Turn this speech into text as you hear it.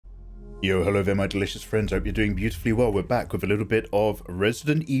Yo, hello there, my delicious friends. Hope you're doing beautifully well. We're back with a little bit of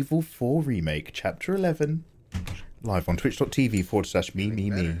Resident Evil 4 Remake, Chapter 11, live on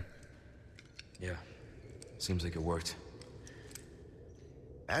twitch.tv/me. Yeah, seems like it worked.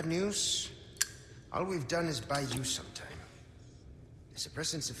 Bad news. All we've done is buy you some time. The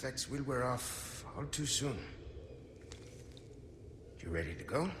suppressant's effects will wear off all too soon. You ready to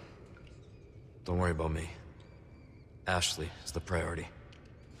go? Don't worry about me. Ashley is the priority.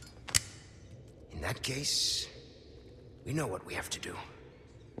 In that case, we know what we have to do.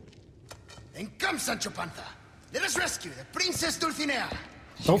 Then come, Sancho Panza. Let us rescue the Princess Dulcinea.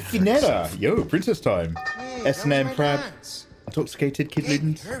 Dulcinea! Yo, princess time. Hey, S&M crab. hands. Intoxicated Hey,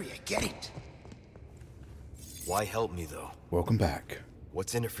 kidlings. hurry, I get it. Why help me, though? Welcome back.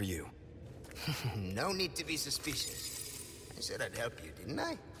 What's in it for you? No need to be suspicious. I said I'd help you, didn't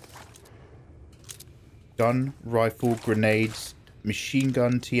I? Gun, rifle, grenades, machine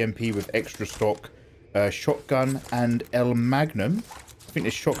gun, TMP with extra stock, shotgun, and El Magnum. I think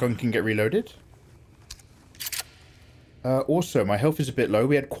this shotgun can get reloaded. Also, my health is a bit low.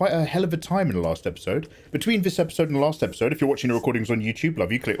 We had quite a hell of a time in the last episode. Between this episode and the last episode, if you're watching the recordings on YouTube,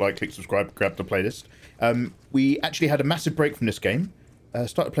 love you. Click like, click subscribe, grab the playlist. We actually had a massive break from this game.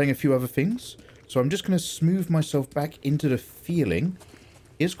 Started playing a few other things. So I'm just going to smooth myself back into the feeling.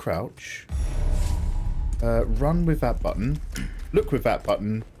 Here's crouch. Run with that button. Look with that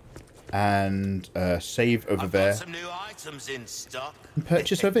button. And save over there. Got some new items in stock. And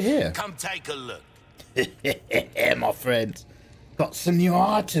purchase over here. Come take a look. My friend. Got some new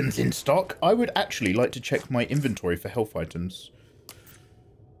items in stock. I would actually like to check my inventory for health items.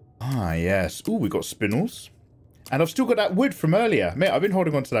 Ah, yes. Ooh, we got spinels. And I've still got that wood from earlier. Mate, I've been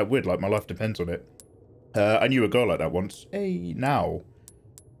holding on to that wood like my life depends on it. I knew a girl like that once. Hey, now.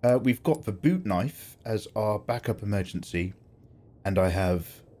 We've got the boot knife as our backup emergency. And I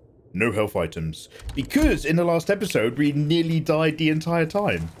have no health items. Because in the last episode, we nearly died the entire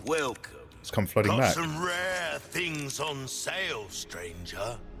time. Welcome. It's come flooding Got back. some rare things on sale,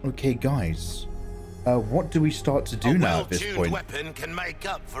 stranger. Okay, guys. What do we start to do now at this well-tuned point? weapon can make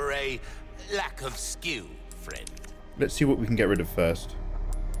up for a lack of skill, friend. Let's see what we can get rid of first.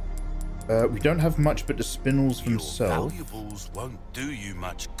 We don't have much but the spinels Your themselves. valuables won't do you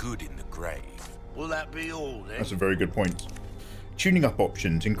much good in the grave. Will that be all, then? That's a very good point. Tuning up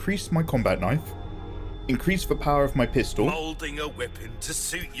options. Increase my combat knife. Increase the power of my pistol. Molding a weapon to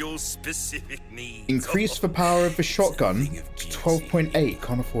suit your specific needs. Increase the power of the shotgun to 12.8.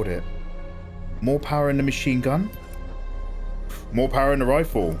 Can't afford it. More power in the machine gun. More power in the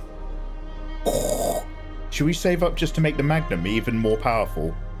rifle. Should we save up just to make the Magnum even more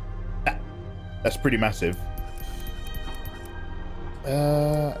powerful? That's pretty massive.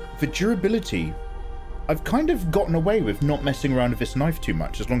 The durability. I've kind of gotten away with not messing around with this knife too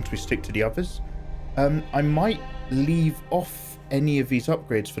much as long as we stick to the others. I might leave off any of these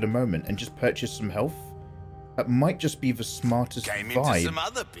upgrades for the moment and just purchase some health. That might just be the smartest Came into vibe. some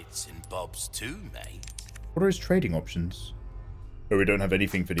other bits and bobs too, mate. What are his trading options? Oh, we don't have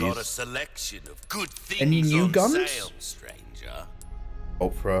anything for these. Got a selection of good things Any new on guns? sale, stranger.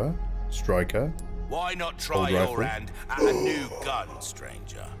 Bolt thrower, striker. Why not try Old your rifle. hand at a new gun,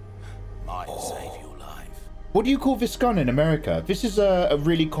 stranger? Might save your life. What do you call this gun in America? This is a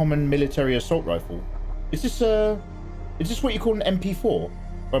really common military assault rifle. Is this what you call an MP4? Or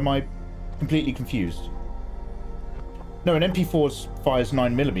am I completely confused? No, an MP4 fires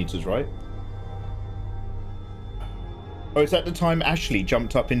 9mm, right? Oh, it's at the time Ashley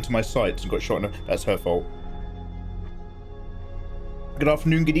jumped up into my sights and got shot in that's her fault. Good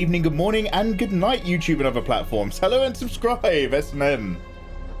afternoon, good evening, good morning, and good night, YouTube and other platforms. Hello and subscribe, S&M.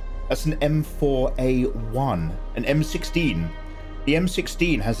 That's an M4A1, an M16. The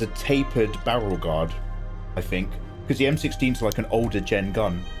M16 has a tapered barrel guard, I think, because the M16 is like an older gen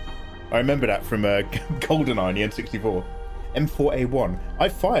gun. I remember that from GoldenEye, the N64. M4A1. I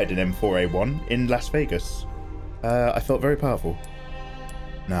fired an M4A1 in Las Vegas. I felt very powerful.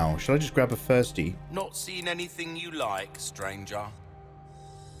 Now, shall I just grab a thirsty? Not seen anything you like, stranger?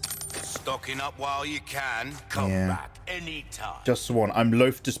 Stocking up while you can. Come back anytime. Just the one. I'm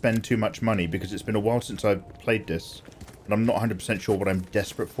loath to spend too much money because it's been a while since I've played this. And I'm not 100% sure what I'm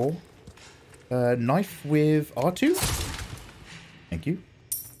desperate for. Knife with R2. Thank you.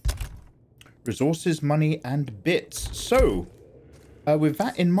 Resources, money, and bits. So, with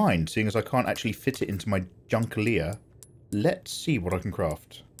that in mind, seeing as I can't actually fit it into my Junkalier, let's see what I can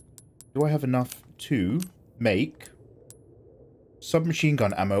craft. Do I have enough to make submachine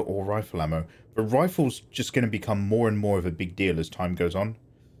gun ammo or rifle ammo? The rifle's just going to become more and more of a big deal as time goes on.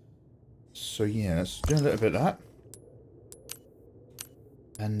 So yeah, let's do a little bit of that.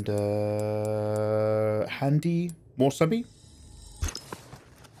 And, handy wasabi.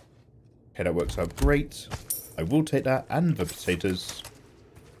 Okay, that works out great. I will take that and the potatoes.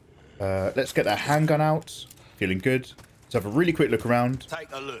 Let's get that handgun out. Feeling good. Let's have a really quick look around. Take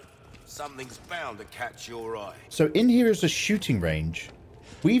a look. Something's bound to catch your eye. So in here is a shooting range.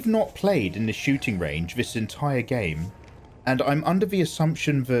 We've not played in the shooting range this entire game, and I'm under the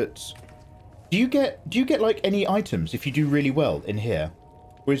assumption that do you get like any items if you do really well in here,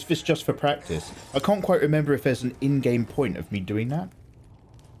 or is this just for practice? I can't quite remember if there's an in-game point of me doing that.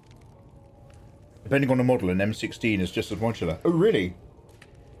 Depending on the model, an M16 is just as modular. Oh really?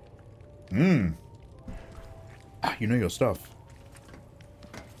 Ah, you know your stuff.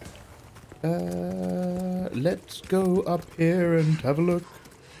 Let's go up here and have a look.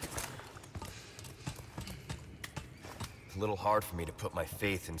 A little hard for me to put my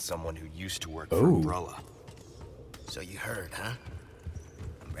faith in someone who used to work for Oh. Umbrella. So you heard, huh?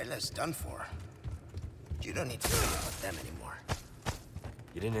 Umbrella's done for. You don't need to worry about them anymore.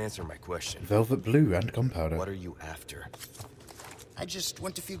 You didn't answer my question. Velvet blue and gunpowder. What are you after? I just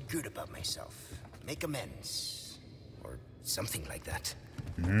want to feel good about myself. Make amends. Or something like that.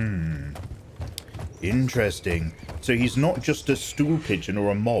 Interesting. So he's not just a stool pigeon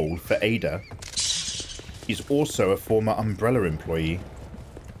or a mole for Ada. He's also a former Umbrella employee.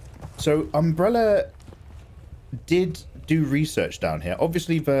 So Umbrella did do research down here.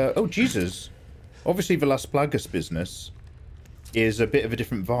 Obviously the... Oh, Jesus. Obviously the Las Plagas business is a bit of a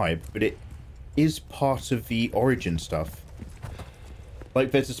different vibe, but it is part of the origin stuff.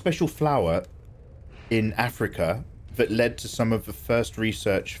 Like, there's a special flower in Africa that led to some of the first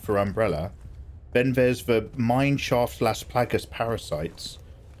research for Umbrella. Then there's the mine shaft Las Plagas parasites,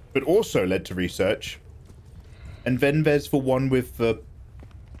 but also led to research. And then there's the one with the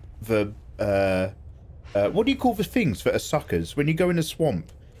what do you call the things that are suckers? When you go in a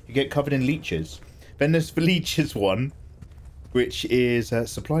swamp, you get covered in leeches. Then there's the leeches one, which is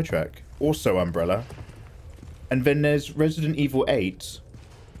Supply Track, also Umbrella. And then there's Resident Evil 8,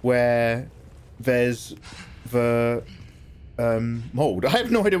 where there's the mold. I have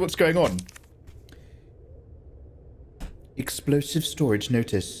no idea what's going on. Explosive storage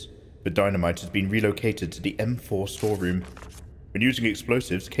notice. The dynamite has been relocated to the M4 storeroom. When using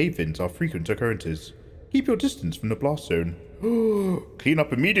explosives, cave-ins are frequent occurrences. Keep your distance from the blast zone. Clean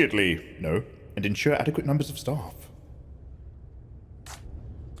up immediately. No. And ensure adequate numbers of staff.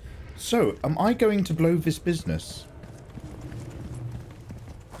 So, am I going to blow this business?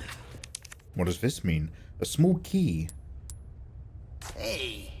 What does this mean? A small key.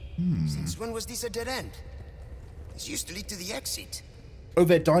 Hey, since when was this a dead end? This used to lead to the exit. Oh,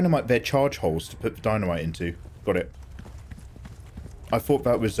 they're dynamite, they're charge holes to put the dynamite into. Got it. I thought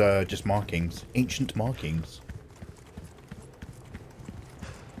that was just markings. Ancient markings.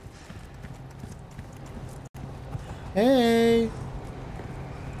 Hey!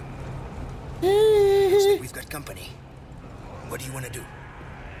 Hey! We've got company. What do you want to do?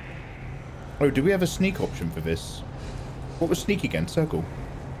 Oh, do we have a sneak option for this? What was sneak again? Circle.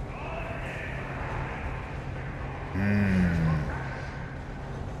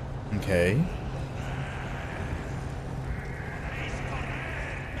 Okay.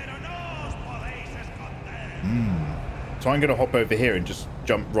 So I'm going to hop over here and just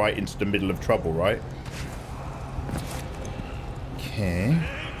jump right into the middle of trouble, right? Okay.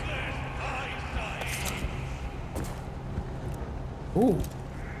 Oh.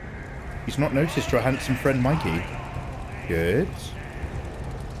 He's not noticed your handsome friend Mikey. Good.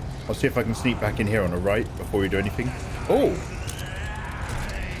 I'll see if I can sneak back in here on the right before we do anything. Oh!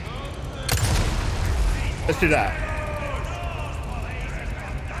 Let's do that.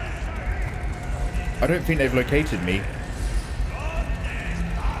 I don't think they've located me.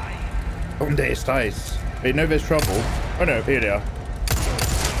 ¿Dónde estáis? They know there's trouble. Oh no, here they are.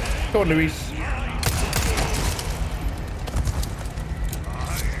 Go on, Luis.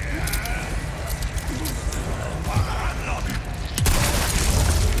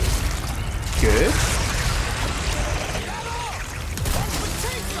 Good.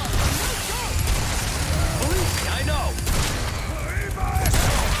 I know.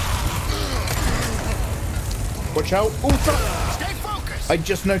 Watch out. Oh, Stay focused! I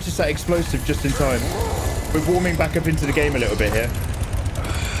just noticed that explosive just in time. We're warming back up into the game a little bit here.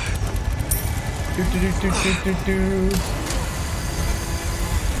 Do, do, do, do, do, do, do.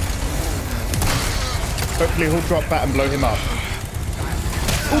 Hopefully he'll drop that and blow him up.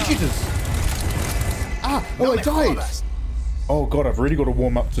 Oh, Jesus. Ah, oh, I died. Oh, God, I've really got to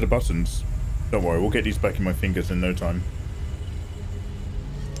warm up to the buttons. Don't worry, we'll get these back in my fingers in no time.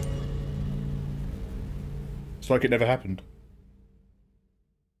 It's like it never happened.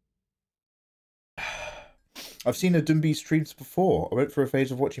 I've seen a Dumby streams before. I went for a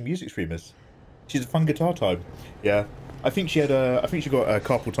phase of watching music streamers. She's a fun guitar type. Yeah. I think she got a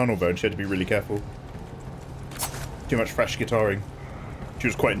carpal tunnel though, and she had to be really careful. Too much fresh guitaring. She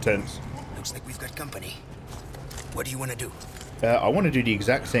was quite intense. Looks like we've got company. What do you want to do? I want to do the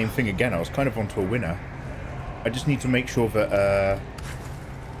exact same thing again. I was kind of onto a winner. I just need to make sure that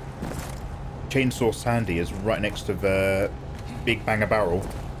Chainsaw Sandy is right next to the Big Banger Barrel.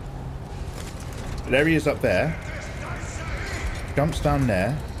 There he is up there. Jumps down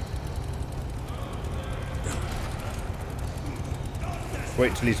there.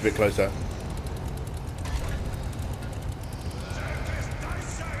 Wait till he's a bit closer.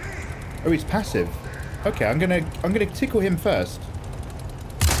 Oh, he's passive. Okay, I'm gonna tickle him first.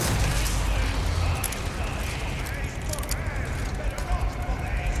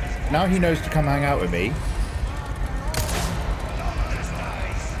 Now he knows to come hang out with me.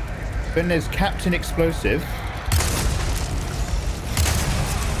 Then there's Captain Explosive.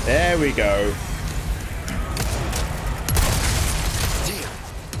 There we go.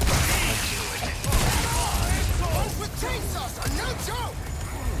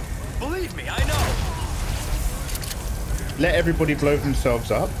 Believe me, I know. Let everybody blow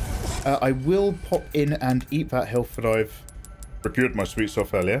themselves up. I will pop in and eat that health that I've procured my sweet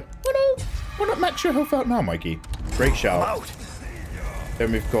stuff earlier. Why not max your health out now, Mikey? Great shout.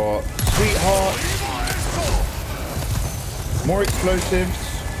 Then we've got Sweetheart. More explosives,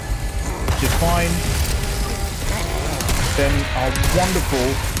 which is fine. Then our wonderful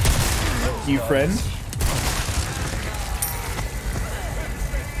new friend.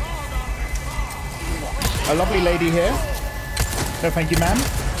 A lovely lady here. No, thank you, ma'am.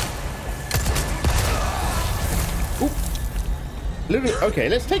 Okay,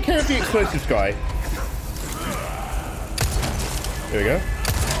 let's take care of the explosives guy. There we go.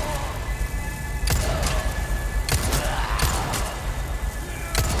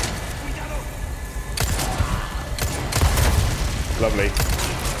 Lovely.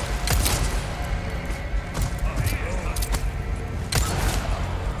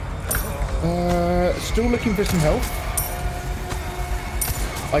 Still looking for some help.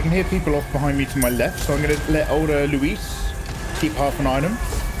 I can hear people off behind me to my left, so I'm going to let older Luis keep half an eye on him.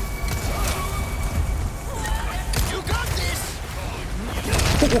 You got this.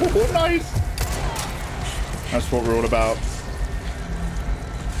 Oh, nice. That's what we're all about.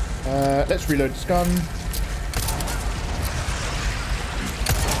 Let's reload this gun.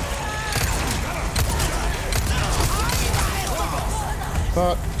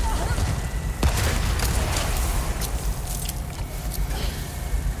 Fuck.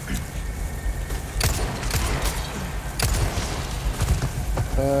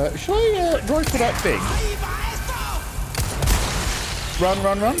 Shall I rifle that thing? Run,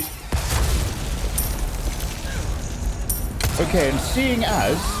 run, run. Okay, and seeing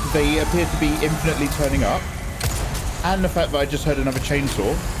as they appear to be infinitely turning up, and the fact that I just heard another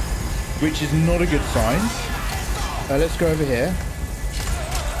chainsaw, which is not a good sign, let's go over here.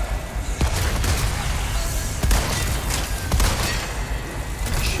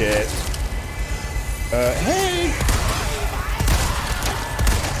 Shit. Hey!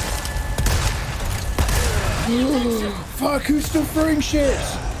 Fuck, who's still throwing shit?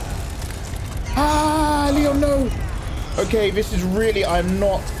 Ah, Leon, no. Okay, this is really, I'm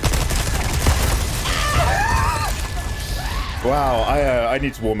not. Wow, I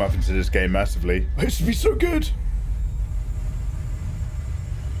need to warm up into this game massively. This would be so good.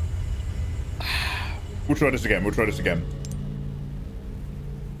 We'll try this again, we'll try this again.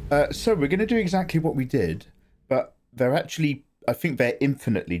 So we're going to do exactly what we did, but they're actually, I think they're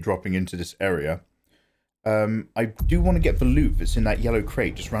infinitely dropping into this area. I do want to get the loot that's in that yellow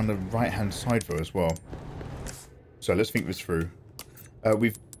crate just around the right-hand side though as well. So let's think this through.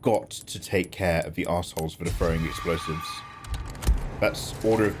 We've got to take care of the arseholes that are throwing explosives. That's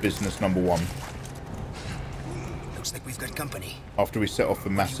order of business number one. Looks like we've got company. After we set off the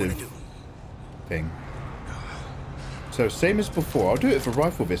massive thing. So same as before, I'll do it with a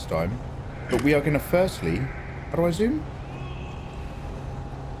rifle this time. But we are going to firstly... How do I zoom?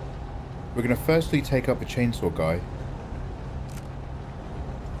 We're going to firstly take up the chainsaw guy.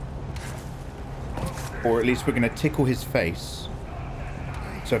 Or at least we're going to tickle his face.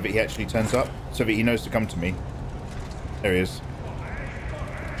 So that he actually turns up. So that he knows to come to me. There he is.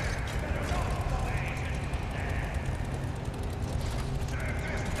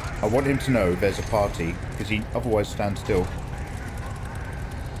 I want him to know there's a party. Because he otherwise stands still.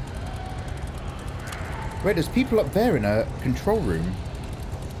 Wait, there's people up there in a control room.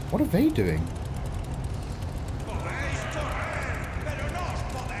 What are they doing?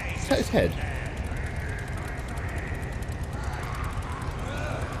 Is that his head?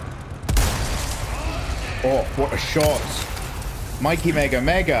 Oh, what a shot.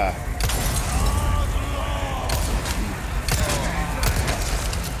 Mikeymegamega.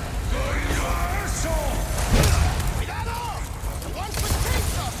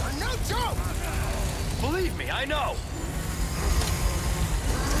 Believe me, I know.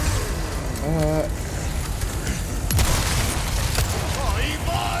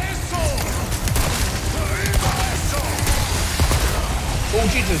 Oh,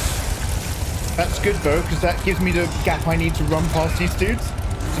 Jesus. That's good, though, because that gives me the gap I need to run past these dudes.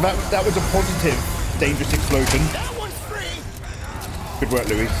 So that was a positive, dangerous explosion. That one's free. Good work,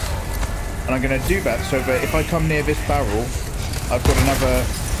 Luis. And I'm going to do that so that if I come near this barrel, I've got another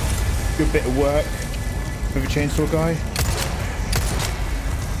good bit of work with a chainsaw guy.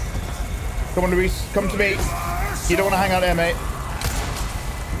 Come on, Luis. Come to me. You don't want to hang out there, mate.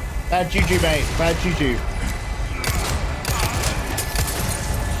 Bad juju, mate. Bad juju.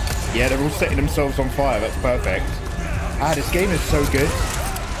 Yeah, they're all setting themselves on fire. That's perfect. Ah, this game is so good.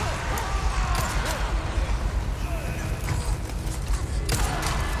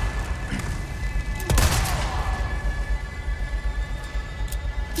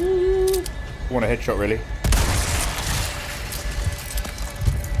 I want a headshot, really.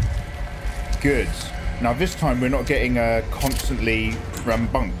 Good. Now, this time, we're not getting constantly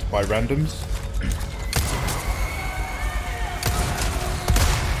rambunked by randoms.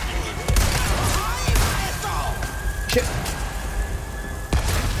 Shit.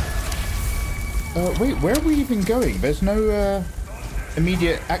 Wait, where are we even going? There's no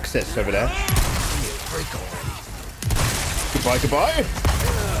immediate access over there. Goodbye, goodbye.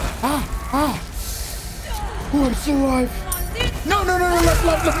 Oh, I'm still alive. No,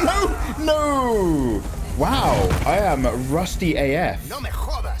 no. Wow, I am rusty AF. No me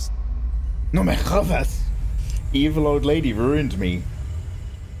jodas. No me jodas. Evil old lady ruined me.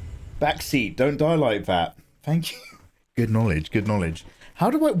 Backseat, don't die like that. Thank you. Good knowledge, good knowledge. How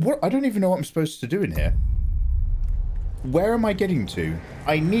do I don't even know what I'm supposed to do in here. Where am I getting to?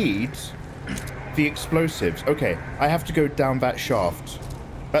 I need the explosives. Okay, I have to go down that shaft.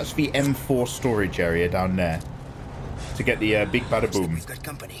 That's the M4 storage area down there. To get the big bada boom. We've got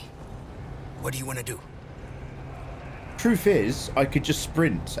company. What do you want to do? Truth is, I could just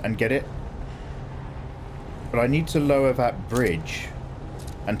sprint and get it. But I need to lower that bridge.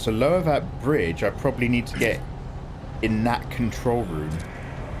 And to lower that bridge, I probably need to get in that control room.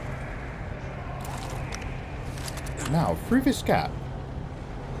 Now, through this gap.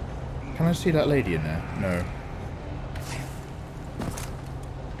 Can I see that lady in there? No.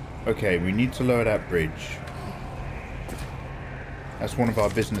 Okay, we need to lower that bridge. That's one of our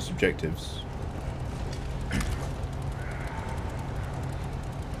business objectives.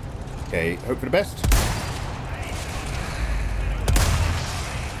 Okay, hope for the best.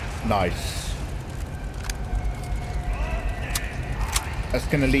 Nice. That's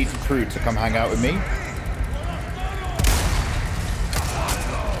going to lead the crew to come hang out with me.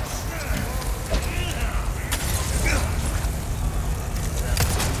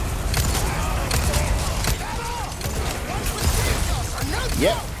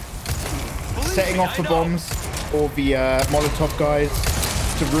 Yep. Setting off the bombs or the Molotov guys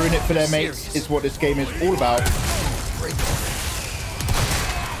to ruin it for their mates is what this game is all about.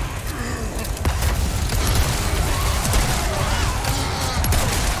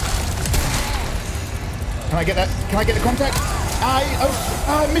 Can I get that? Can I get the contact?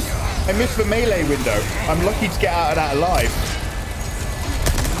 I missed the melee window. I'm lucky to get out of that alive.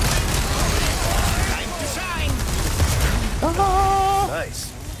 Nice.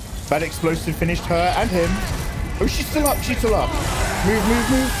 That explosive finished her and him. Oh, she's still up. She's still up. Move.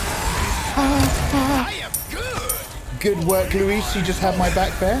 I am good. Good work, Luis. You just had my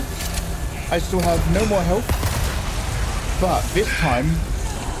back there. I still have no more health. But this time,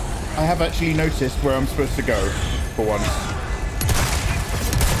 I have actually noticed where I'm supposed to go for once.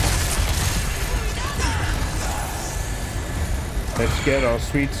 Let's get our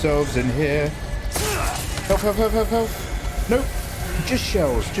sweet selves in here. Help. Nope. Just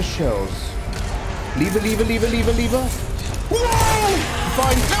shells. Lever. Whoa!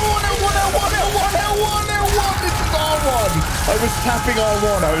 Fine. L1. This is R1. I was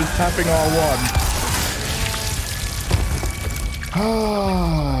tapping R1.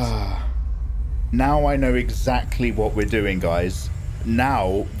 Ah. Now I know exactly what we're doing, guys.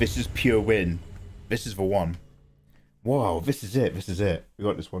 Now this is pure win. This is the one. Wow, this is it. We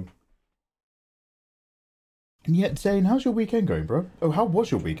got this one. And yet, Zane, how's your weekend going, bro? Oh, how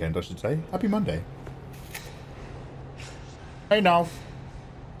was your weekend, I should say? Happy Monday. Hey, now.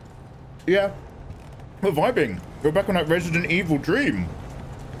 Yeah. We're vibing. We're back on that Resident Evil dream.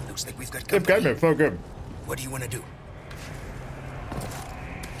 Looks like we've got Good company. game, so good. What do you want to do?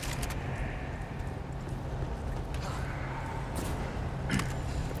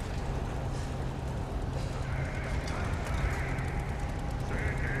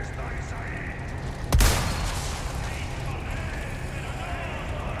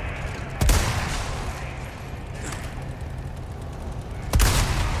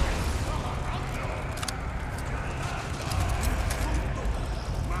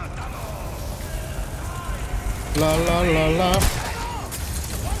 La la la la.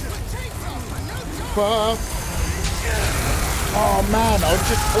 Fuck. Oh man, I was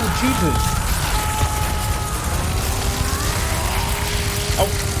just. Oh Jesus. Oh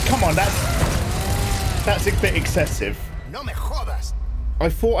come on, that's a bit excessive. No me jodas. I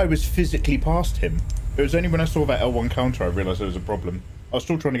thought I was physically past him. It was only when I saw that L1 counter I realised there was a problem. I was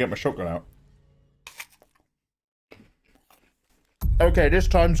still trying to get my shotgun out. Okay, this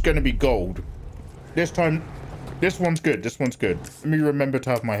time's going to be gold. This time. This one's good. This one's good. Let me remember to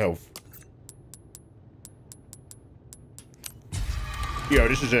have my health. Yo,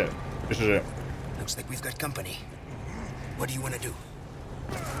 this is it. This is it. Looks like we've got company. What do you want to do?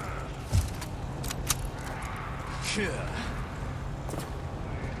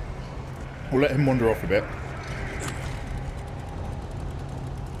 We'll let him wander off a bit.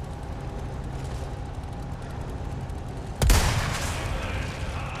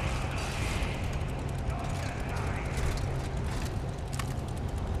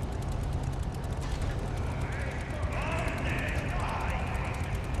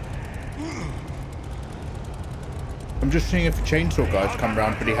 I'm just seeing if the chainsaw guy's come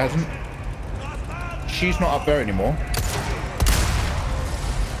round, but he hasn't. She's not up there anymore.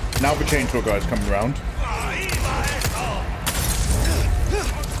 Now the chainsaw guy's coming around.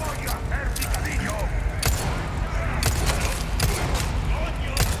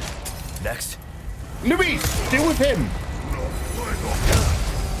 Next. Luis, deal with him.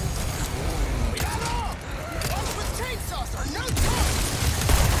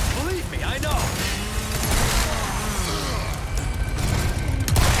 Believe me, I know.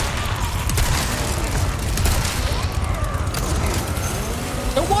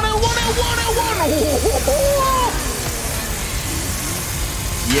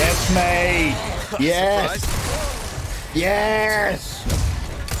 Yes, mate. Yes. Yes.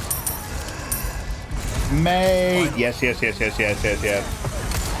 Mate. Yes, yes, yes, yes, yes, yes, yes.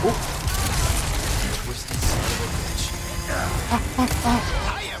 Twisted son of a bitch.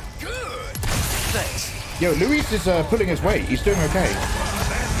 I am good. Thanks. Yo, Luis is pulling his weight. He's doing okay.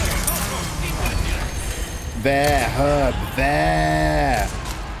 There, herb. There.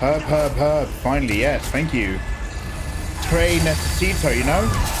 Herb, herb, herb. Finally, yes. Thank you. Tre necesito, you know?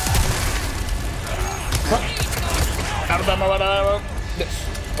 I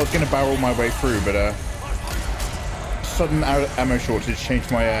was going to barrel my way through, but sudden ammo shortage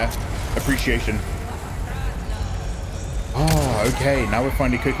changed my appreciation. Oh, okay. Now we're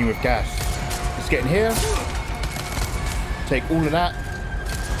finally cooking with gas. Let's get in here. Take all of that.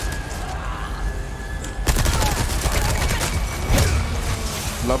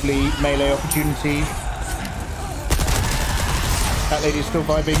 Lovely melee opportunity. That lady's still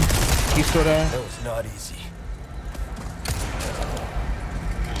vibing. He's still there. That was not easy.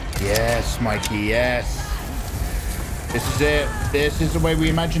 Yes, Mikey, yes. This is it. This is the way we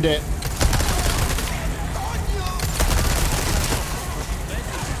imagined it.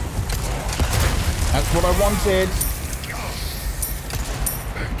 That's what I wanted.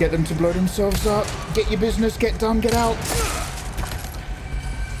 Get them to blow themselves up. Get your business, get done, get out.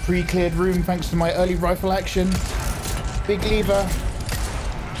 Pre-cleared room thanks to my early rifle action. Big lever.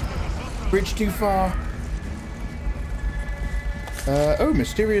 Bridge too far. Oh,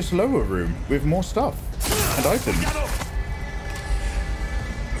 mysterious lower room with more stuff and items.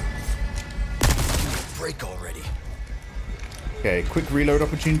 Break already. Okay, quick reload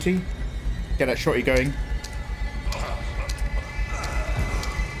opportunity. Get that shotty going.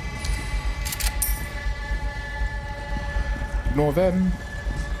 Ignore them.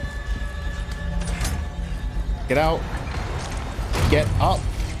 Get out. Get up.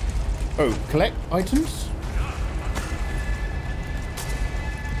 Oh, collect items.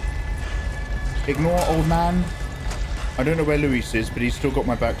 Ignore old man. I don't know where Luis is, but he's still got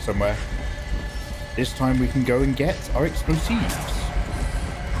my back somewhere. This time we can go and get our explosives.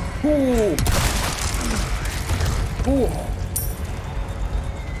 Ooh. Ooh.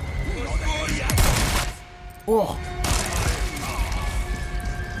 Oh.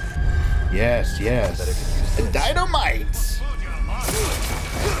 Yes, yes. Dynamite!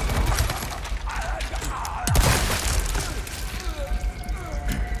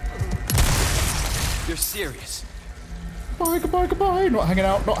 You're serious. Goodbye, goodbye, goodbye. Not hanging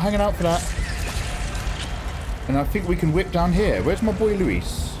out for that. And I think we can whip down here. Where's my boy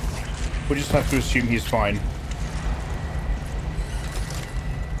Luis? We'll just have to assume he's fine.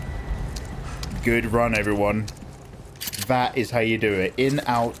 Good run, everyone. That is how you do it. In,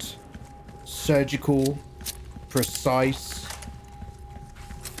 out, surgical, precise,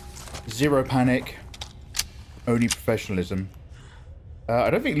 zero panic, only professionalism. I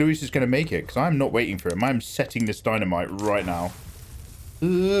don't think Luis is going to make it because I'm not waiting for him. I'm setting this dynamite right now.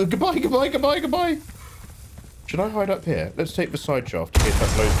 Goodbye, goodbye, goodbye, goodbye. Should I hide up here? Let's take the side shaft in case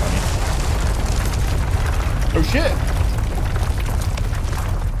that blows funny. Oh, shit.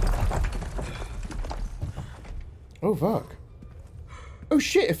 Oh, fuck. Oh,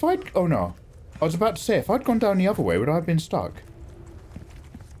 shit. If I'd... Oh, no. I was about to say, if I'd gone down the other way, would I have been stuck?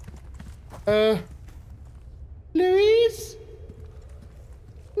 Luis?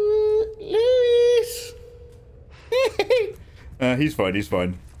 Luis? He's fine, he's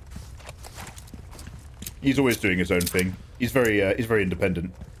fine. He's always doing his own thing. He's very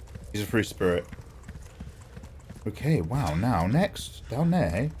independent. He's a free spirit. Okay, wow, now, next, down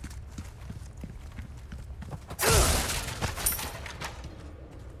there.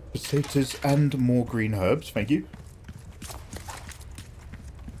 Potatoes and more green herbs, thank you.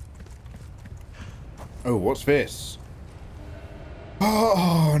 Oh, what's this?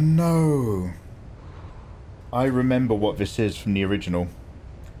 Oh, no. I remember what this is from the original.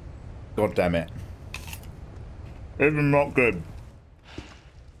 God damn it. It's not good.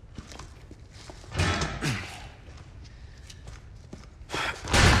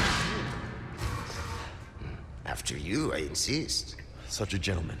 After you, I insist. Such a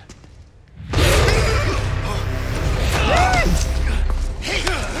gentleman.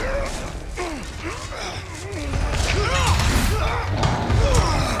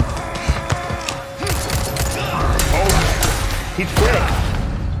 Oh, he's quick.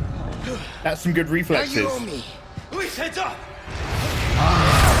 That's some good reflexes. Now you owe me. Luis, heads up!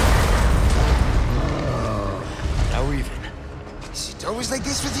 Now we're even. Is it always like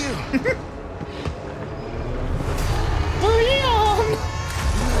this with you?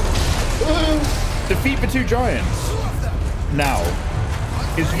 Defeat the two giants. Now,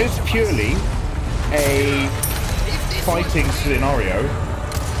 is this purely a fighting scenario?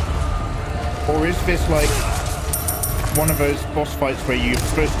 Or is this like one of those boss fights where you're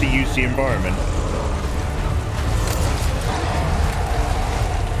supposed to use the environment?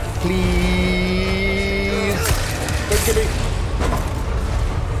 Please. Don't give me.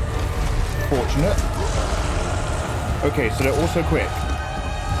 Fortunate. Okay, so they're also quick.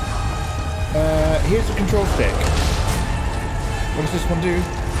 Here's the control stick. What does this one do?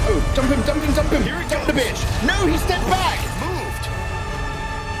 Oh, jump him, jump him, jump him! Jump the bitch! No, he stepped back! Moved!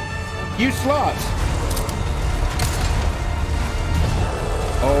 You slut!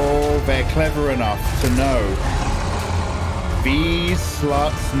 Oh, they're clever enough to know. These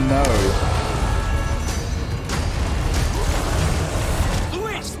sluts know.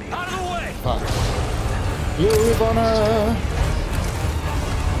 Luis, out of the way! Fuck. You, Ivana!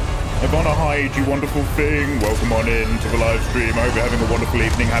 Ivana, hide, you wonderful thing. Welcome on in to the live stream. I hope you're having a wonderful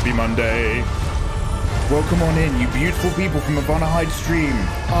evening. Happy Monday. Welcome on in, you beautiful people from Ivana Hyde stream.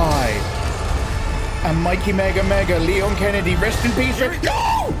 I am Mikeymegamega, Leon Kennedy. Rest in peace.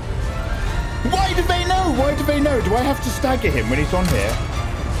 No! Why do they know? Why do they know? Do I have to stagger him when he's on here?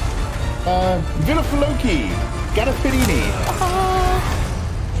 Villa Faloki. Garapirini.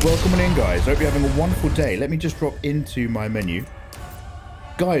 Welcome on in, guys. Hope you're having a wonderful day. Let me just drop into my menu.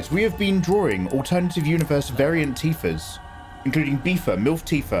 Guys, we have been drawing alternative universe variant Tifas, including Beefer, MILF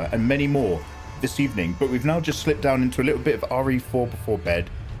Tifa, and many more this evening, but we've now just slipped down into a little bit of RE4 before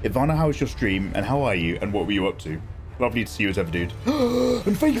bed. Ivana, how was your stream, and how are you, and what were you up to? Lovely to see you as ever, dude.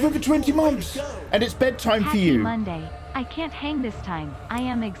 And thank you for the 20 months! And it's bedtime for you! Happy Monday. I can't hang this time. I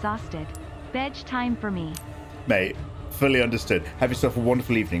am exhausted. Bedge time for me. Mate, fully understood. Have yourself a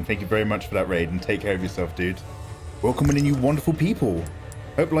wonderful evening. Thank you very much for that raid, and take care of yourself, dude. Welcome in, you wonderful people.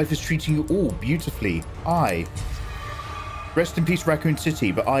 Hope life is treating you all beautifully. Rest in peace, Raccoon City,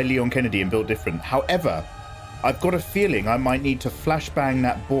 but I, Leon Kennedy, am built different. However, I've got a feeling I might need to flashbang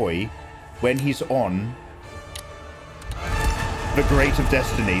that boy when he's on the Grate of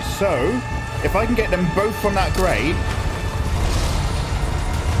Destiny. So, if I can get them both on that grate,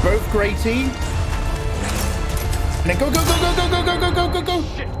 both Gratey, and then go, go, go, go, go, go, go, go, go, go, go.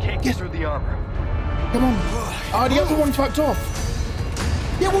 Shit, can't get through the armor. Come on. Ah, the other one fucked off.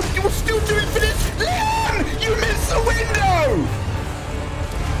 Yeah, we'll still do it for this. Leon, you missed the window.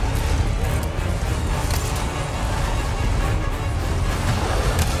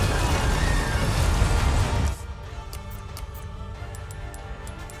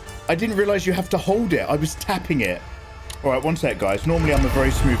 I didn't realize you have to hold it. I was tapping it. All right, one sec, guys. Normally, I'm a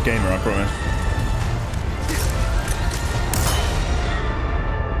very smooth gamer, I promise.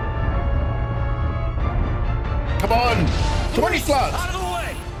 Come on! 20 slots! Out of the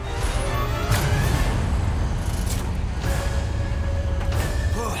way!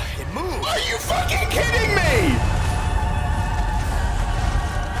 It moved! Are you fucking kidding me?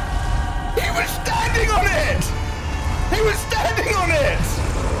 He was standing on it! He was standing on it!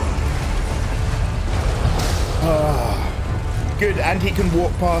 Good, and he can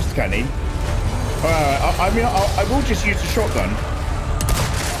walk past, can he? I mean, I will just use the shotgun.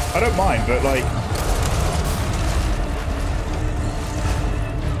 I don't mind, but like...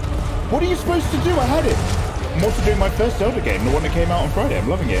 What are you supposed to do? I had it. I'm also doing my first Zelda game, the one that came out on Friday. I'm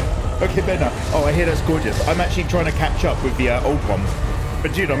loving it. Okay, better. Oh, I hear that's gorgeous. I'm actually trying to catch up with the old one.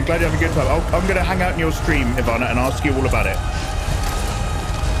 But dude, I'm glad you're having a good time. I'm going to hang out in your stream, Ivana, and ask you all about it.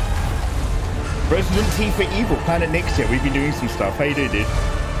 Resident T for Evil, Planet Nick's here. We've been doing some stuff. How you doing, dude?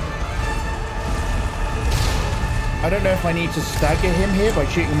 I don't know if I need to stagger him here by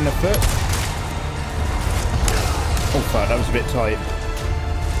shooting him in the foot. Oh, fuck, that was a bit tight.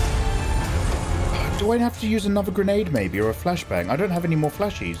 Do I have to use another grenade, maybe, or a flashbang? I don't have any more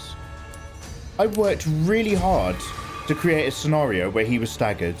flashies. I worked really hard to create a scenario where he was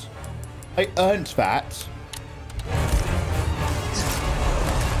staggered. I earned that.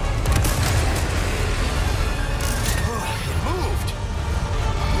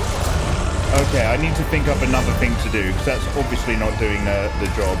 Okay, I need to think up another thing to do, because that's obviously not doing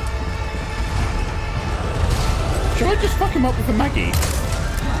the job. Should I just fuck him up with a Maggie?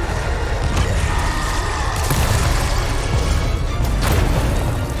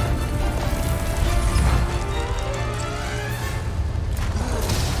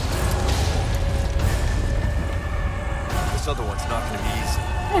 This other one's not gonna be easy.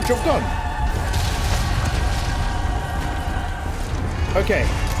 Oh, job done. Okay.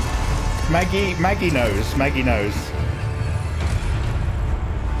 Maggie knows. Maggie knows.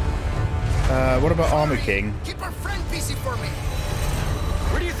 What about Armor King? Keep our friend busy for me.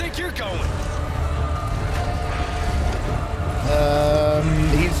 Where do you think you're going?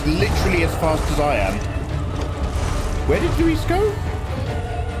 He's literally as fast as I am. Where did Luis go?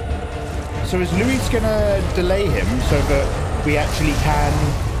 So is Luis gonna delay him so that we actually can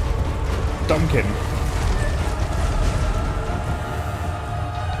dunk him?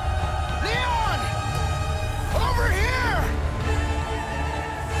 Leon! Over here!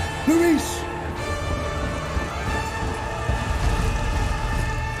 Luis!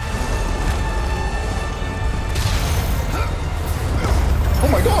 Oh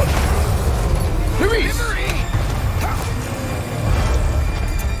my god! Luis!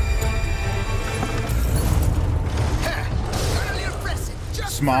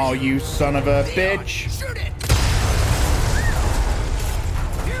 Smile, you son of a bitch! Shoot it!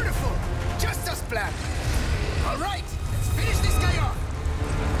 Beautiful! Just as planned. All right, let's finish this guy off.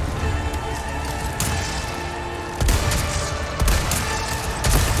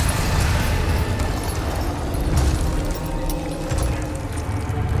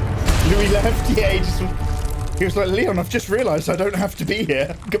 Louis left, yeah, he was like, Leon, I've just realised I don't have to be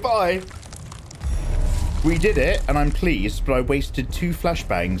here. Goodbye. We did it, and I'm pleased, but I wasted 2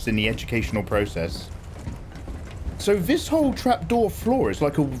 flashbangs in the educational process. So this whole trapdoor floor is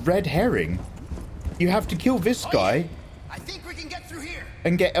like a red herring. You have to kill this guy I think we can get through here.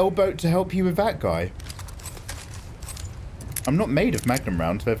 and get Elbow to help you with that guy. I'm not made of magnum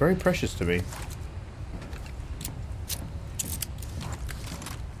rounds. They're very precious to me.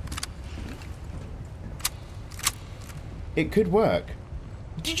 It could work.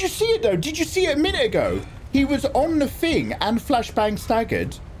 Did you see it though? Did you see it a minute ago? He was on the thing and flashbang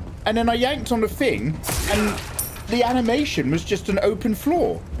staggered, and then I yanked on the thing and the animation was just an open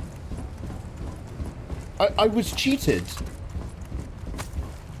floor. I was cheated.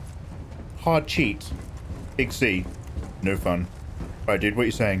 Hard cheat. Big C. No fun. Alright, dude, what are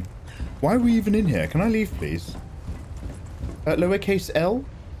you saying? Why are we even in here? Can I leave, please? Lowercase L?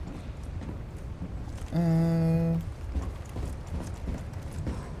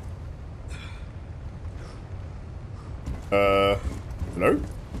 Hello?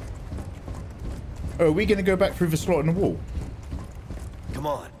 Oh, are we going to go back through the slot in the wall? Come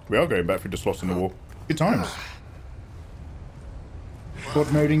on. We are going back through the slot in the wall. Good times.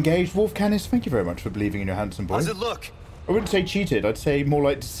 God mode engaged. Wolf Canis, thank you very much for believing in your handsome boy. How's it look? I wouldn't say cheated. I'd say more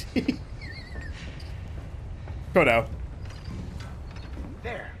like to see. Go now.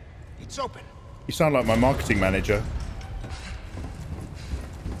 There. It's open. You sound like my marketing manager.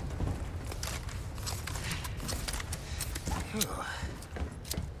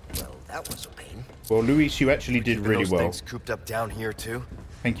 Well, Well, Luis, you actually did Keeping really those well. things cooped up down here too?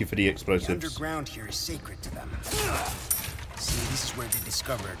 Thank you for the The explosives. underground here is sacred to them. See, this is where they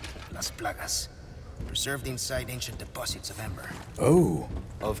discovered Las Plagas, preserved inside ancient deposits of amber. Oh.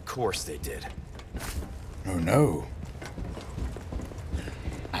 Of course they did. Oh no.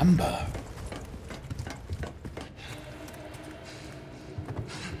 Amber.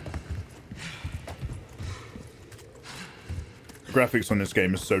 The graphics on this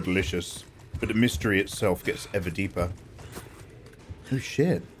game are so delicious, but the mystery itself gets ever deeper. Oh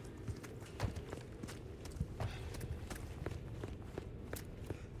shit.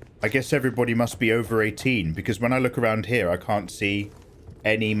 I guess everybody must be over 18, because when I look around here, I can't see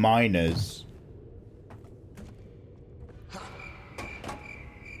any minors.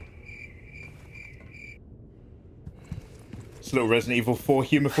 It's a little Resident Evil 4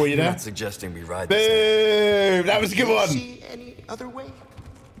 humor for you I'm there. not suggesting we ride this thing. Boom! That was a good one. See any other way?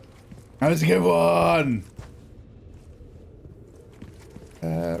 That was a good one.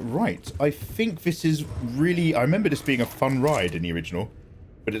 Right. I think this is really... I remember this being a fun ride in the original.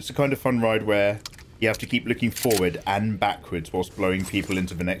 But it's a kind of fun ride where you have to keep looking forward and backwards whilst blowing people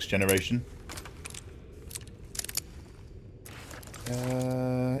into the next generation.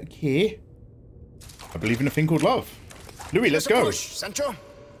 Okay. I believe in a thing called love. Louis, let's go. Push, Sancho.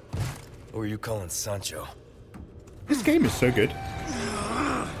 Who are you calling Sancho? This game is so good.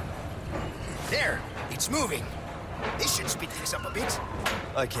 There, it's moving. This should speed things up a bit.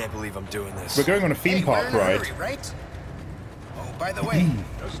 I can't believe I'm doing this. We're going on a theme Hey, park we're in a ride. hurry, right? Oh, by the way,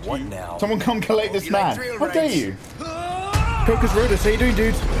 What now? Someone come collect this You like man. thrill How dare rides? you? Crocus Rodus, how you doing,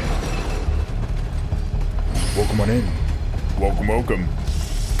 dude? Welcome on in. Welcome, welcome.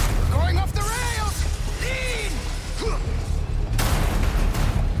 going off the rails. Lean.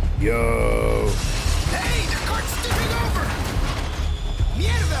 Yo. Hey, the cart's tipping over.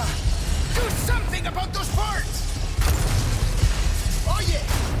 Mierda! Do something about those parts. Oh yeah,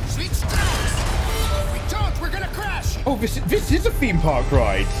 switch tracks. If we don't, we're gonna crash. Oh, this is a theme park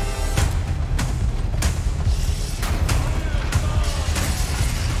ride.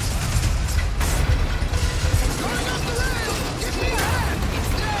 Going off the rails. Give me a hand. It's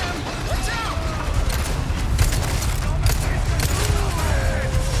them. Watch out.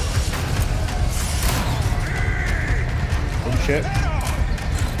 Oh shit.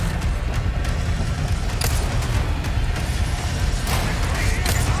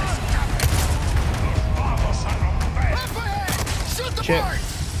 Up ahead. Shoot the Shit. parts.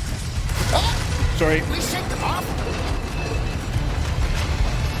 Oh, Sorry. we shake them off.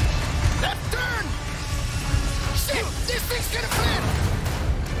 Left turn. Shit, this thing's gonna flip.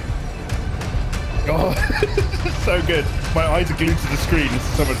 Oh, so good. My eyes are glued to the screen. This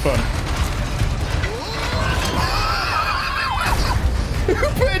is so much fun. Who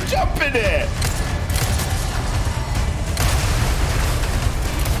put a jump in it?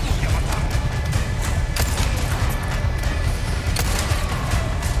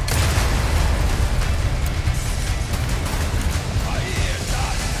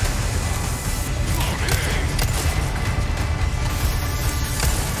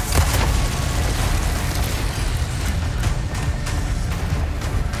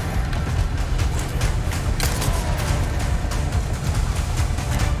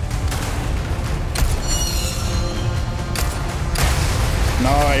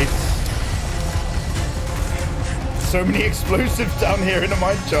 Nice. So many explosives down here in a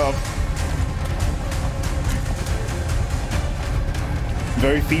mine shaft.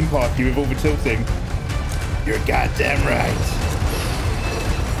 Very theme parky with all the tilting. You're goddamn right.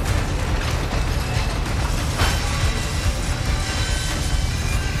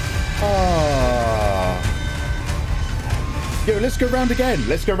 Ah. Yo, let's go round again.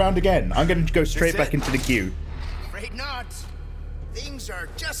 Let's go round again. I'm going to go straight back into the queue. Afraid not. Things are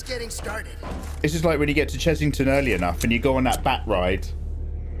just getting started. This is like when you get to Chessington early enough and you go on that bat ride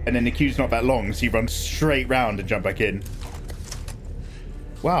and then the queue's not that long, so you run straight round and jump back in.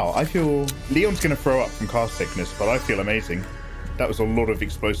 Wow, I feel... Leon's going to throw up from car sickness, but I feel amazing. That was a lot of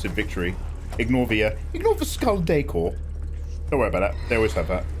explosive victory. Ignore the skull decor. Don't worry about that. They always have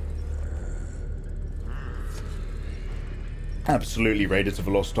that. Absolutely Raiders of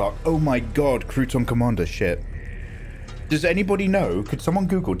the Lost Ark. Oh my god, Crouton Commander, shit. Does anybody know, could someone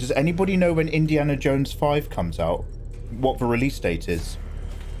Google, does anybody know when Indiana Jones 5 comes out? What the release date is?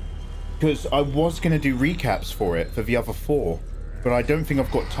 Because I was going to do recaps for it, for the other 4. But I don't think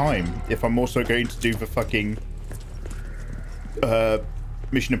I've got time if I'm also going to do the fucking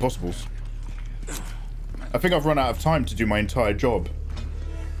Mission Impossibles. I think I've run out of time to do my entire job.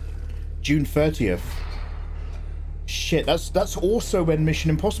 June 30th. Shit, that's also when Mission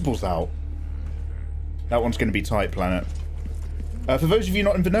Impossible's out. That one's going to be tight, Planet. For those of you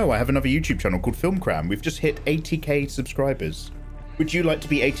not in the know, I have another YouTube channel called Film Cram. We've just hit 80k subscribers. Would you like to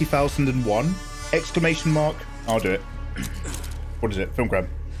be 80,001? Exclamation mark. I'll do it. What is it? Film Cram.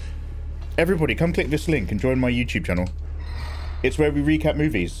 Everybody, come click this link and join my YouTube channel. It's where we recap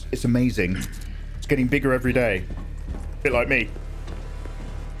movies. It's amazing. It's getting bigger every day. Bit like me.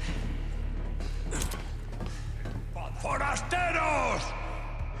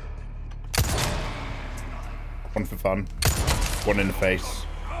 One for fun. One in the face.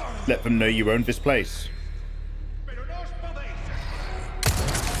 Let them know you own this place.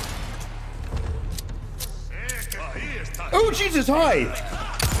 Oh, Jesus, hi!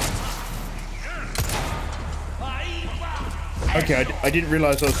 Okay, I didn't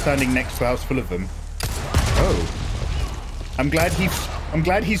realize I was standing next to a house full of them. Oh. I'm glad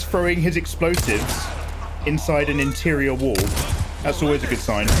he's throwing his explosives inside an interior wall. That's always a good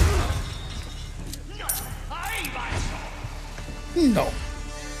sign. No.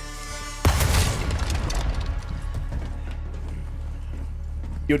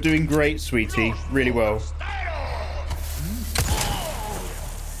 You're doing great, sweetie. Really well.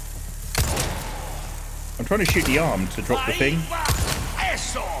 I'm trying to shoot the arm to drop the thing.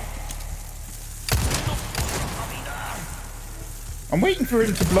 I'm waiting for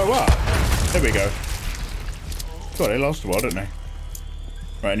him to blow up. There we go. God, they last a while, don't they?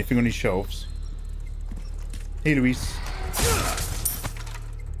 Right, anything on his shelves? Hey, Luis.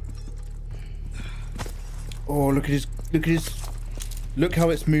 Oh, look how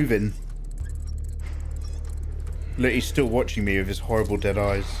it's moving. Look, he's still watching me with his horrible dead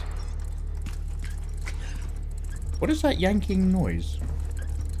eyes. What is that yanking noise?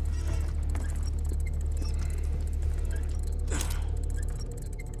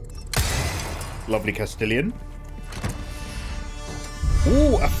 Lovely Castilian.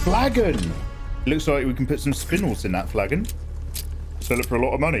 Ooh, a flagon! Looks like we can put some spinels in that flagon. Sell it for a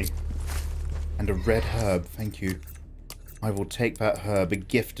lot of money. And a red herb, thank you. I will take that herb, a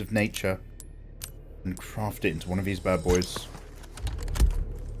gift of nature, and craft it into one of these bad boys.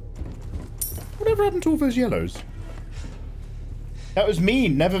 Whatever happened to all those yellows? That was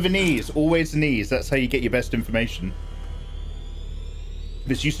mean. Never the knees. Always the knees. That's how you get your best information.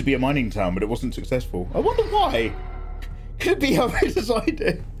 This used to be a mining town, but it wasn't successful. I wonder why. Could be how they designed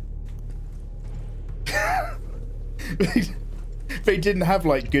it. They didn't have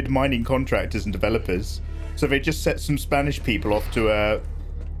like good mining contractors and developers, so they just set some Spanish people off to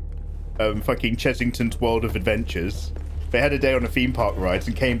fucking Chessington's World of Adventures. They had a day on a theme park rides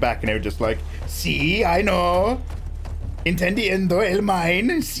and came back and they were just like, "Sí, I know. Entendiendo el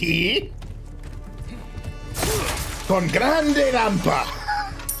mine, sí. Con grande rampa.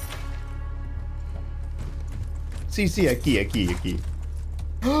 Sí, sí, aquí.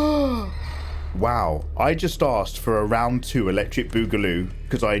 Wow, I just asked for a round 2 electric boogaloo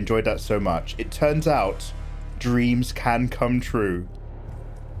because I enjoyed that so much. It turns out dreams can come true.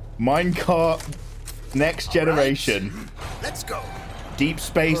 Minecart next generation. Right. Let's go. Deep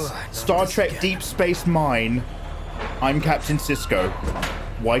space, Star Trek Deep Space Mine. I'm Captain Sisko.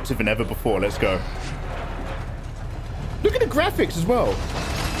 Whiter than ever before. Let's go. Look at the graphics as well.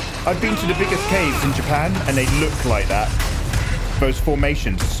 I've been to the biggest caves in Japan and they look like that. Those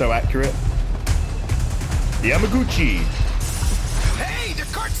formations are so accurate. Yamaguchi. Hey, the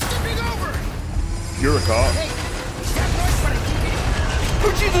cart's tipping over. You're a cart. Hey, got noise, but I keep it.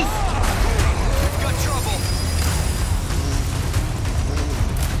 Oh, Jesus! We've got trouble.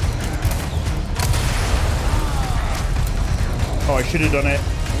 Oh, I should have done it.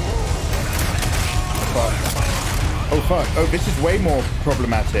 Fuck. Oh, fuck. Oh, this is way more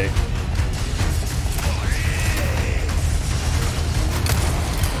problematic.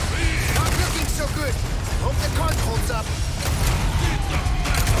 Not looking so good. Hope the cart holds up.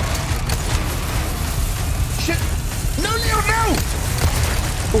 Shit! No!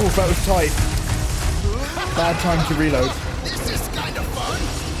 Oh, that was tight. Bad time to reload. This is kind of fun.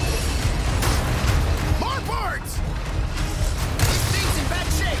 More parts. This thing's in bad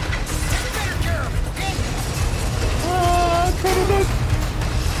shape. Take better care of it, okay? Try to look.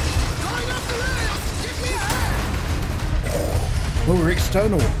 Going off the rails. Give me a hand. Oh, we're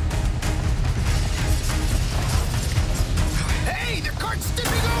external. Hey, the cart's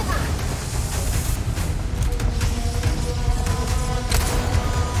tipping over.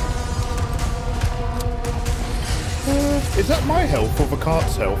 Is that my health or the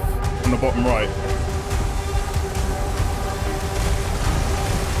cart's health on the bottom right?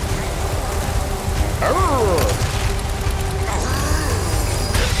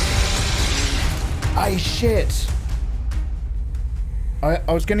 Ay, shit.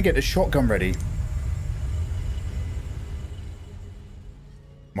 I was going to get the shotgun ready.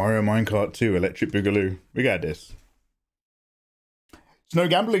 Mario Minecart 2, Electric Boogaloo. We got this. It's no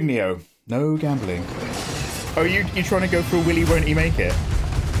gambling, Neo. No gambling. Oh, you trying to go for a Willy, won't he make it?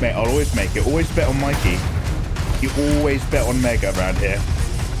 Mate, I'll always make it. Always bet on Mikey. You always bet on Mega around here.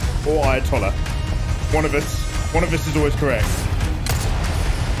 Or Ayatollah. One of us is always correct.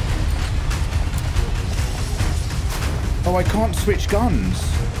 Oh, I can't switch guns.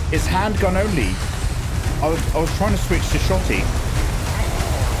 It's handgun only. I was trying to switch to shotty.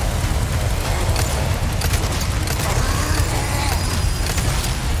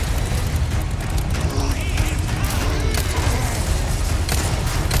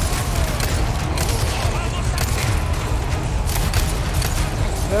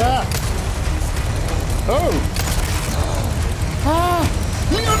 Ah. Oh! Ah!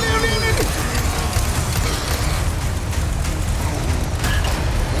 Leon!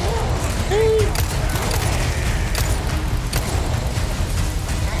 Hey!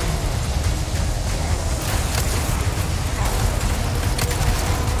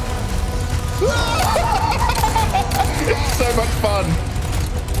 It's so much fun.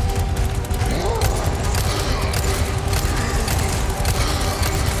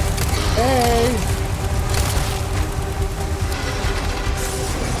 Hey!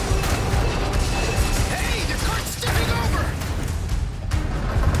 Hey, the cart's tipping over!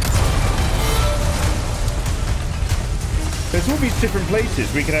 There's all these different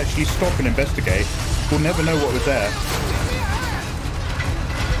places we can actually stop and investigate. We'll never know what was there.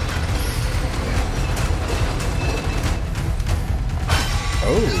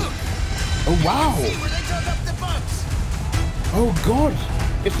 Oh. Oh, wow. Where they dug up the bugs. Oh, God.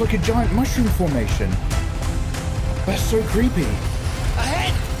 It's like a giant mushroom formation. That's so creepy.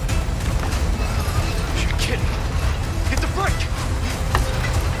 Ahead! You're kidding. Hit the brake!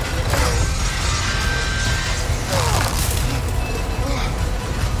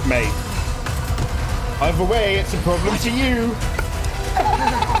 Mate. Either way, it's a problem to you.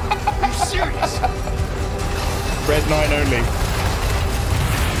 Are you serious? Red 9 only.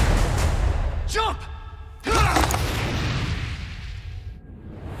 Jump!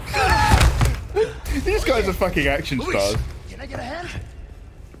 These guys are fucking action stars. Can I get a hand?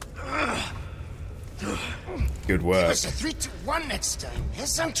 Good work. It's a 3-2-1 next time, eh,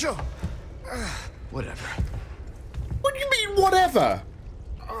 Sancho? Whatever. What do you mean, whatever?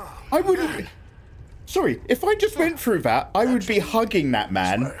 I wouldn't... Sorry, if I just went through that, I would be hugging that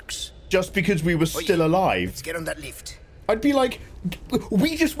man Works. just because we were still alive. Let's get on that lift. I'd be like,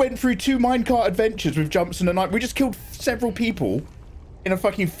 we just went through 2 minecart adventures with jumps in the night. We just killed several people in a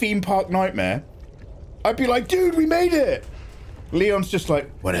fucking theme park nightmare. I'd be like, dude, we made it. Leon's just like,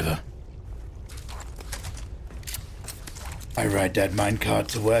 whatever. I ride that minecart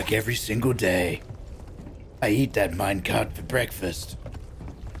to work every single day. I eat that minecart for breakfast.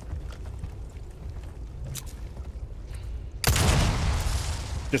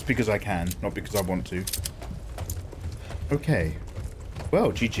 Just because I can, not because I want to. Okay.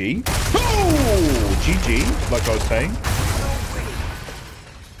 Well, GG. Oh! GG, like I was saying.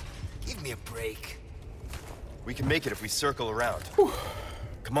 Give me a break. We can make it if we circle around.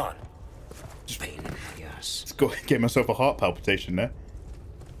 Come on. Pain in the ass. Let's go get myself a heart palpitation there.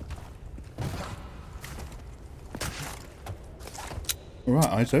 Alright,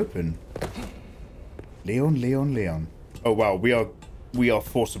 eyes open. Leon. Oh wow, we are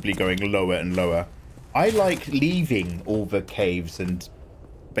forcibly going lower and lower. I like leaving all the caves and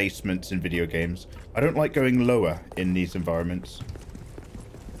basements in video games. I don't like going lower in these environments.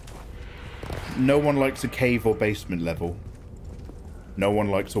 No one likes a cave or basement level. No one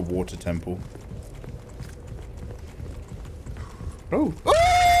likes a water temple. Oh.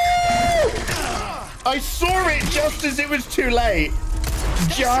 I saw it just as it was too late.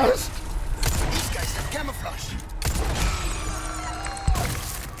 Just. These guys have camouflage.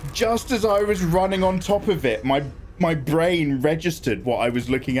 Just as I was running on top of it, my brain registered what I was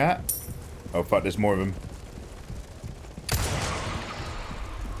looking at. Oh fuck, there's more of them.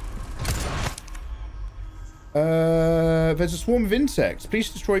 There's a swarm of insects. Please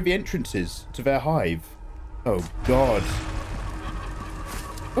destroy the entrances to their hive. Oh god.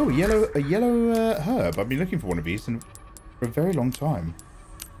 Oh, a yellow herb. I've been looking for one of these for a very long time.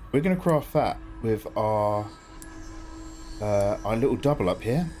 We're gonna craft that with our little double up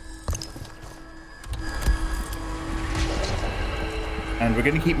here. And we're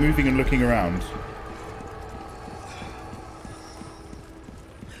going to keep moving and looking around.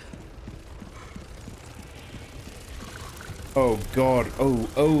 Oh, God.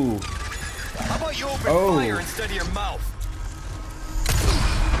 Oh. How about you open fire instead of your mouth?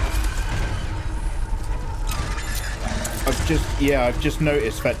 I've just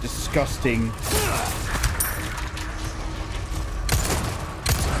noticed that disgusting...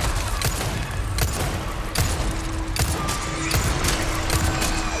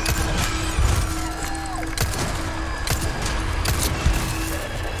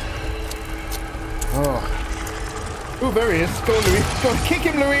 Oh, there he is. Go on, Luis. Go on, kick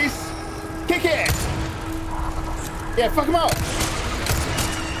him, Luis. Kick it. Yeah, fuck him up.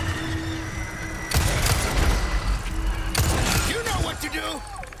 You know what to do.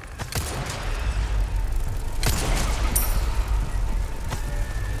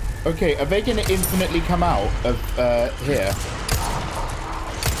 Okay, are they going to infinitely come out of here?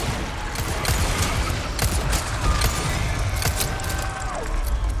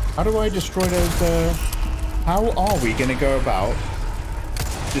 How do I destroy those? How are we going to go about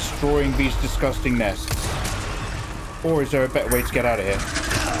destroying these disgusting nests? Or is there a better way to get out of here?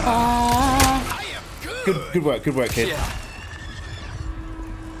 Ah! Good work, kid. Yeah.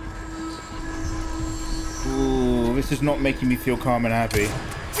 Ooh, this is not making me feel calm and happy.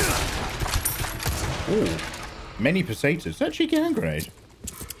 Ooh, many potatoes. That's a cheeky hand grenade.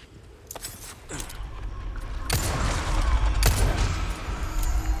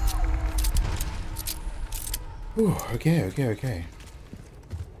 Ooh, okay.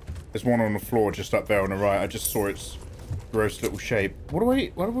 There's one on the floor just up there on the right. I just saw its gross little shape. What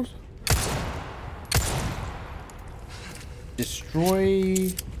was...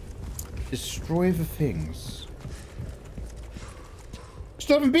 Destroy the things.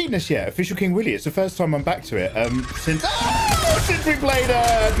 Still haven't beaten us yet. Official King Willie. It's the first time I'm back to it since we played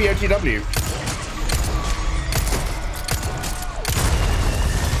BOTW.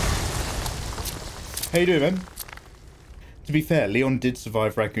 How you doing, man? To be fair, Leon did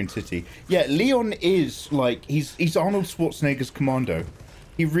survive Raccoon City. Yeah, Leon is like he's Arnold Schwarzenegger's commando.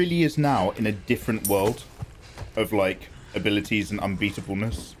 He really is now in a different world of like abilities and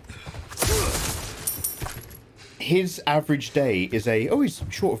unbeatableness. His average day is he's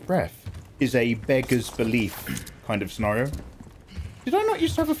short of breath, is a beggar's belief kind of scenario. Did I not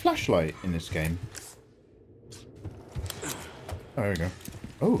used to have a flashlight in this game? Oh, there we go.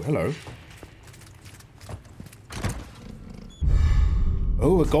 Oh, hello.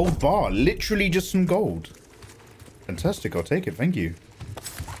 Oh, a gold bar. Literally just some gold. Fantastic, I'll take it, thank you.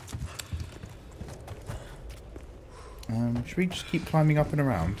 Should we just keep climbing up and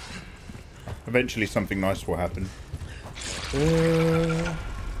around? Eventually something nice will happen.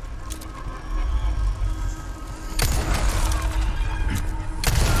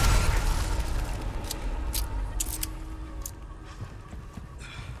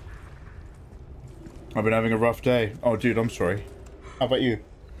 I've been having a rough day. Oh, dude, I'm sorry. How about you?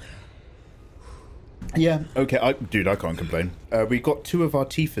 Yeah, okay. Dude, I can't complain. We got 2 of our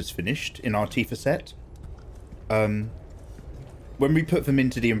Tifas finished in our Tifa set. When we put them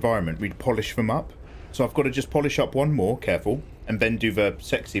into the environment, we'd polish them up. So I've got to just polish up one more, careful, and then do the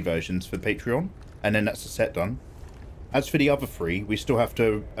sexy versions for Patreon, and then that's the set done. As for the other 3, we still have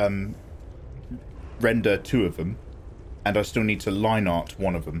to render 2 of them, and I still need to line art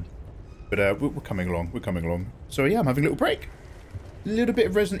 1 of them. But we're coming along. So yeah, I'm having a little break. A little bit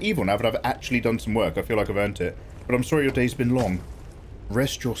of Resident Evil now that I've actually done some work. I feel like I've earned it. But I'm sorry your day's been long.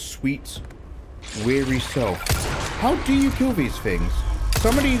 Rest your sweet, weary self. How do you kill these things?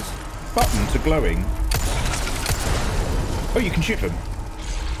 Some of these buttons are glowing. Oh, you can shoot them.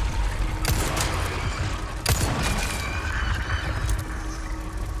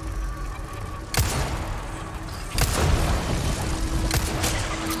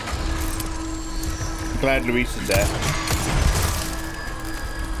 Glad Luis is there.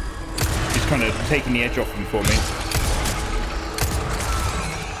 He's kind of taking the edge off him for me.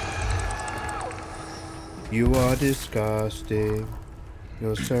 You are disgusting.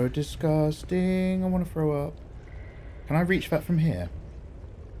 You're so disgusting. I want to throw up. Can I reach that from here?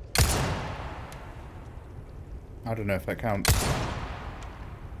 I don't know if that counts.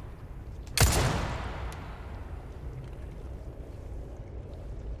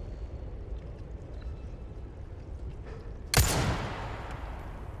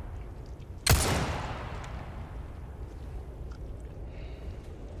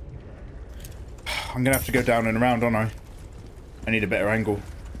 I'm gonna have to go down and around, aren't I? I need a better angle.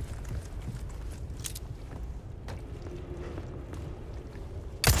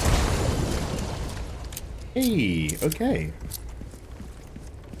 Hey, okay.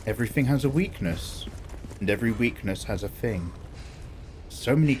 Everything has a weakness, and every weakness has a thing.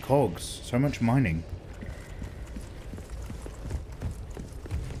 So many cogs, so much mining.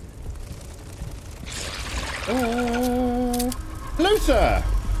 Hello, sir!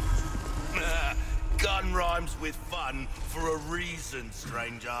 Gun rhyme rhymes with fun for a reason,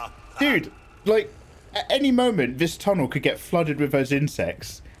 stranger. Dude, like, at any moment, this tunnel could get flooded with those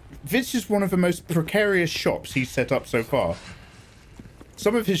insects. This is one of the most precarious shops he's set up so far.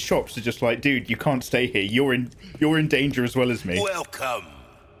 Some of his shops are just like, dude, you can't stay here. You're in danger as well as me. Welcome.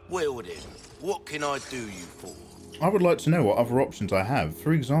 Well then, what can I do you for? I would like to know what other options I have.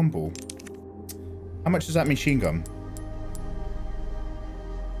 For example, how much is that machine gun?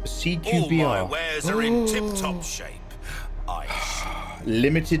 A CQBR. All my wares are in tip-top shape.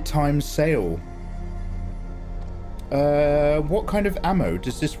 Limited time sale. What kind of ammo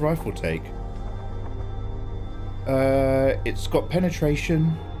does this rifle take? It's got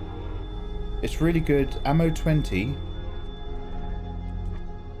penetration. It's really good. Ammo 20.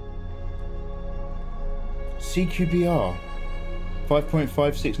 CQBR.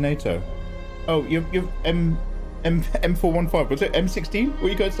 5.56 NATO. Oh, you're M415. Was it M16? What are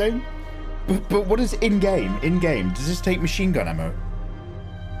you guys saying? But what is in-game? In-game. Does this take machine gun ammo?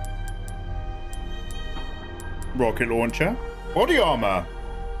 Rocket launcher. Body armor.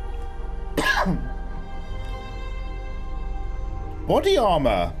 Body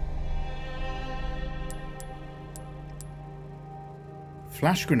armor.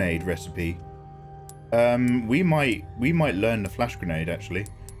 Flash grenade recipe. We might learn the flash grenade actually.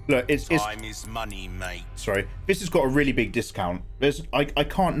 Look, it's time is money, mate. Sorry, this has got a really big discount. I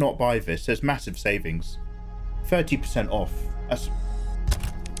can't not buy this. There's massive savings. 30% off. That's...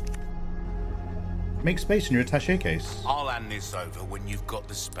 Make space in your attaché case. I'll hand this over when you've got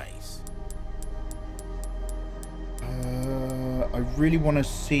the space. I really want to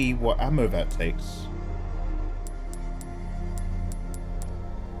see what ammo that takes.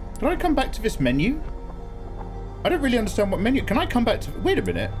 Can I come back to this menu? I don't really understand what menu. Can I come back to... Wait a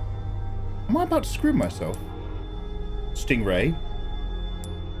minute. Am I about to screw myself? Stingray.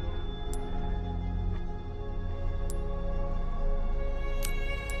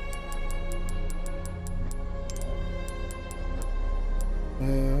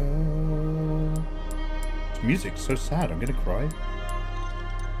 This music's so sad. I'm gonna cry.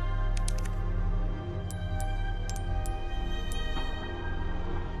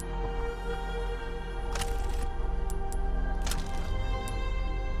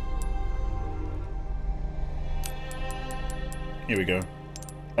 Here we go.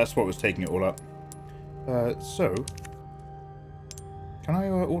 That's what was taking it all up. So, can I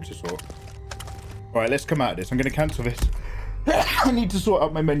auto-sort? Alright, let's come out of this. I'm going to cancel this. I need to sort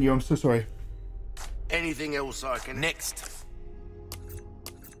out my menu. I'm so sorry. Anything else I can... Next.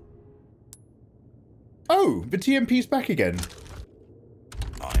 Oh, the TMP's back again.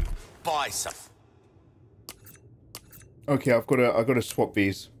 I'm buy some. Okay, I've got to swap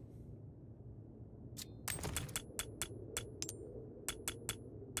these.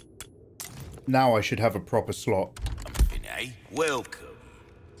 Now I should have a proper slot. Welcome.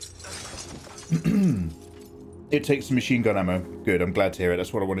 It takes the machine gun ammo. Good, I'm glad to hear it.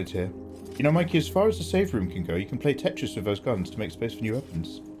 That's what I wanted to hear. You know, Mikey, as far as the save room can go, you can play Tetris with those guns to make space for new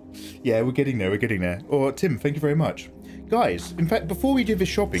weapons. Yeah, we're getting there, we're getting there. Or, Tim, thank you very much. Guys, in fact, before we do this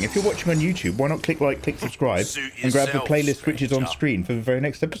shopping, if you're watching on YouTube, why not click like, click subscribe, and grab the playlist which is on screen for the very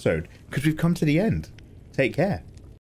next episode, because we've come to the end. Take care.